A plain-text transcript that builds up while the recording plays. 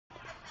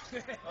So,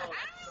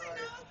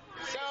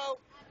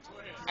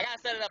 I gotta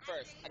set it up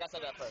first.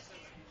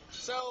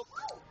 So,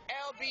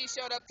 LB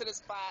showed up to the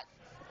spot.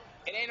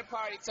 It ain't a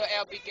party till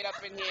LB get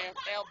up in here.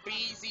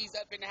 LBZ's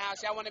up in the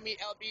house. Y'all want to meet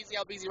LBZ?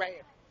 LBZ right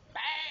here.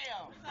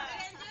 Bam!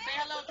 Say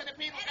hello to the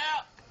people,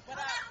 girl.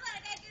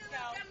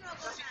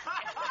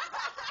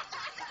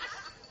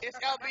 It's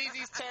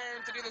LBZ's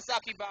turn to do the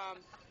sake bomb,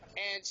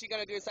 and she's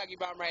gonna do the sake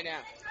bomb right now.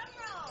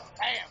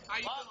 Bam! How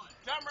you doing?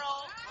 Drum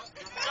roll.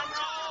 Drum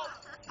roll.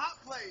 Hot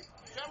plate.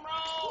 Drum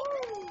roll.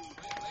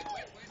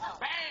 Wait.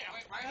 Bam!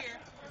 Wait, right here.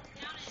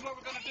 This is what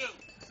we're gonna do.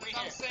 Since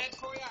I'm said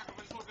choreographer,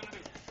 this is what we're gonna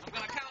do. I'm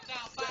gonna count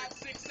down 5,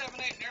 6,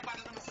 7, 8, and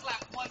everybody's gonna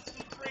slap 1,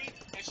 2, 3, and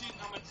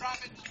I'm gonna drop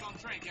it and she's gonna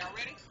drink. Y'all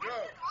ready? Good.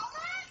 All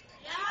that.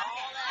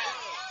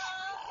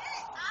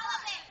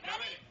 Y'all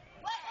ready?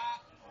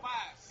 5,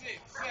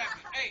 6, 7,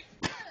 8.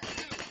 1,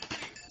 2, 3.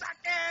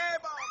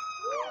 Sake bomb.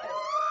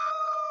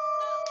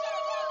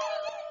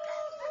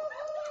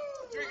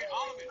 Drink it,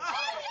 all of it.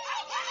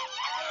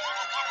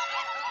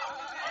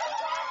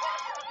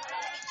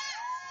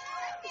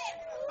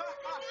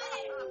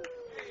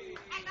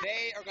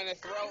 They are gonna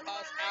throw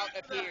us out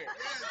of here.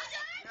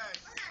 Yes.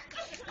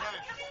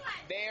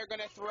 They are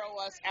gonna throw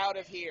us out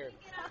of here.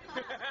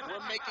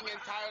 We're making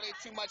entirely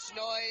too much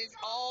noise.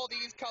 All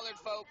these colored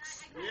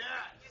folks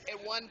Yeah.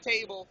 at one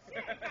table.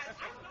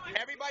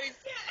 Everybody's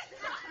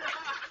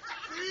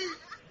See?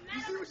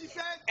 You see what she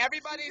said?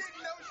 Everybody's- She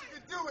didn't know she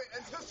could do it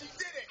until she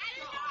did it.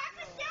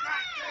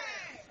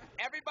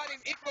 everybody's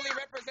equally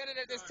represented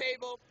at this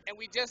table, and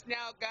we just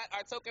now got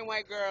our token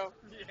white girl.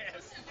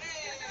 Yes.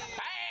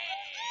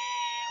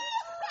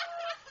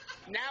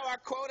 Now our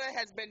quota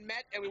has been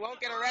met, and we won't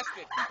get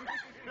arrested. Why'd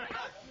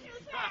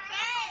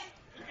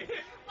you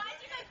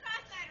guys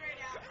cross-eyed right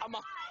now? I'm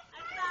a,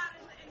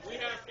 We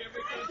have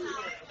every country.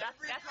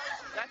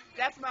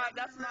 that's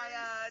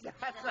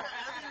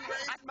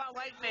my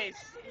white face.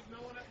 No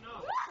one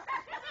no.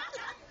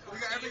 We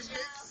got every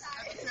mix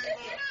at the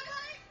table.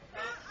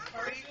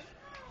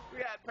 We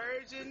got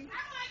Persian,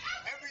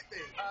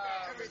 Everything.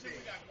 Everything. We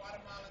got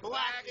Guatemala,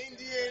 Black,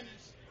 Indian,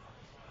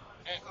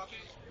 and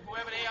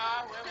whoever they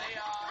are. Well, if I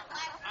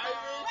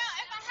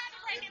had to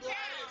break it down.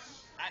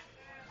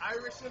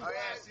 Irish and Oh yeah,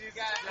 black. so you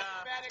got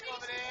Hispanic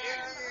over there,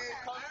 Indian,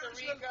 Costa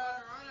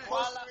Rica,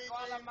 Costa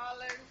Rican.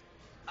 Guatemalan,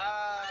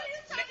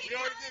 You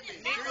already did me.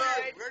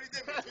 Negroid. We already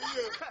did me. To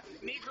you.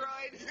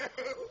 Negroid, You.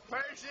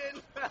 Persian,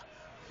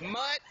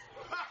 Mutt,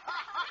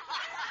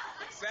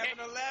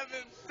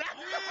 7-Eleven.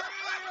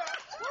 7-Eleven,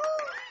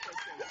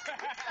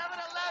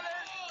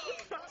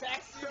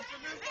 Taxi.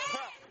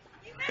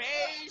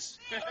 beige.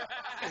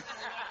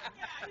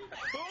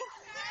 Who?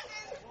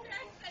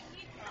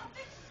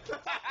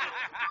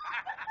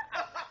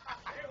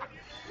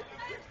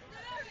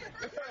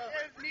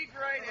 There's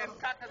Negroid and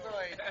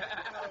Caucasoid.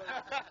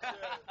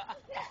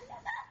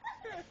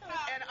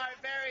 And our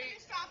very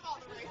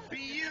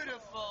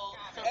beautiful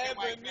token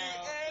white Ebony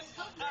girl.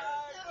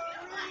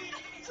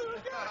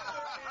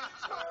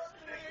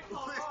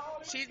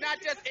 and She's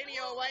not just any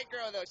old white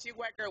girl though. She's a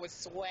white girl with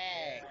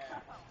swag.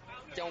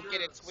 Don't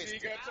get it She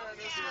twisted. got turned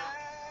this She got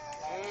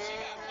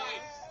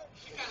white.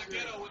 She kind of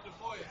ghetto with the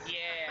voice.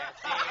 Yeah.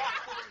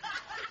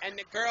 See? And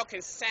the girl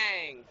can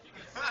sing.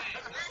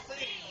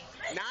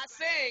 Not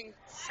sing.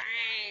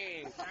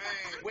 Sing.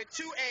 With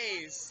 2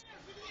 A's.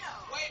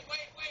 Wait.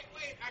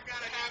 I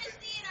gotta have it.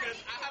 Because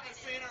I haven't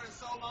seen her in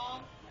so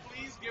long.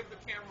 Please give the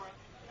camera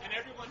and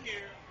everyone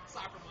here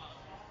soccer mom.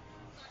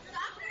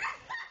 Soccer mom.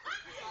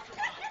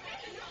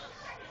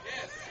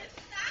 Yes.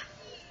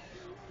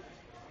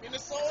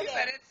 Minnesota. She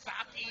said it's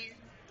Saki.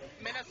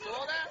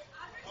 Minnesota?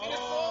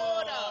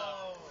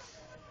 Oh.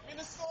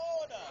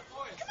 Minnesota.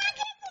 Voice.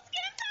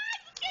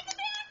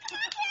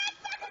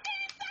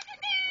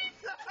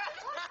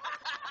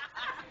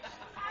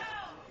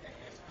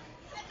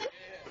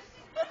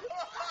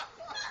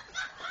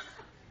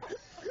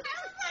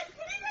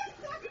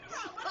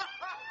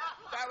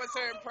 That was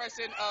her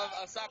impression of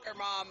a soccer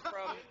mom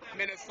from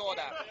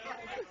Minnesota. I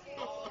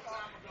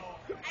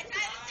tried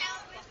to tell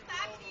him it's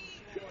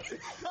Saki. She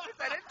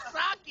said it's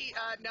Saki.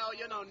 No,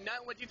 you know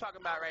nothing what you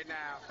talking about right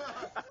now.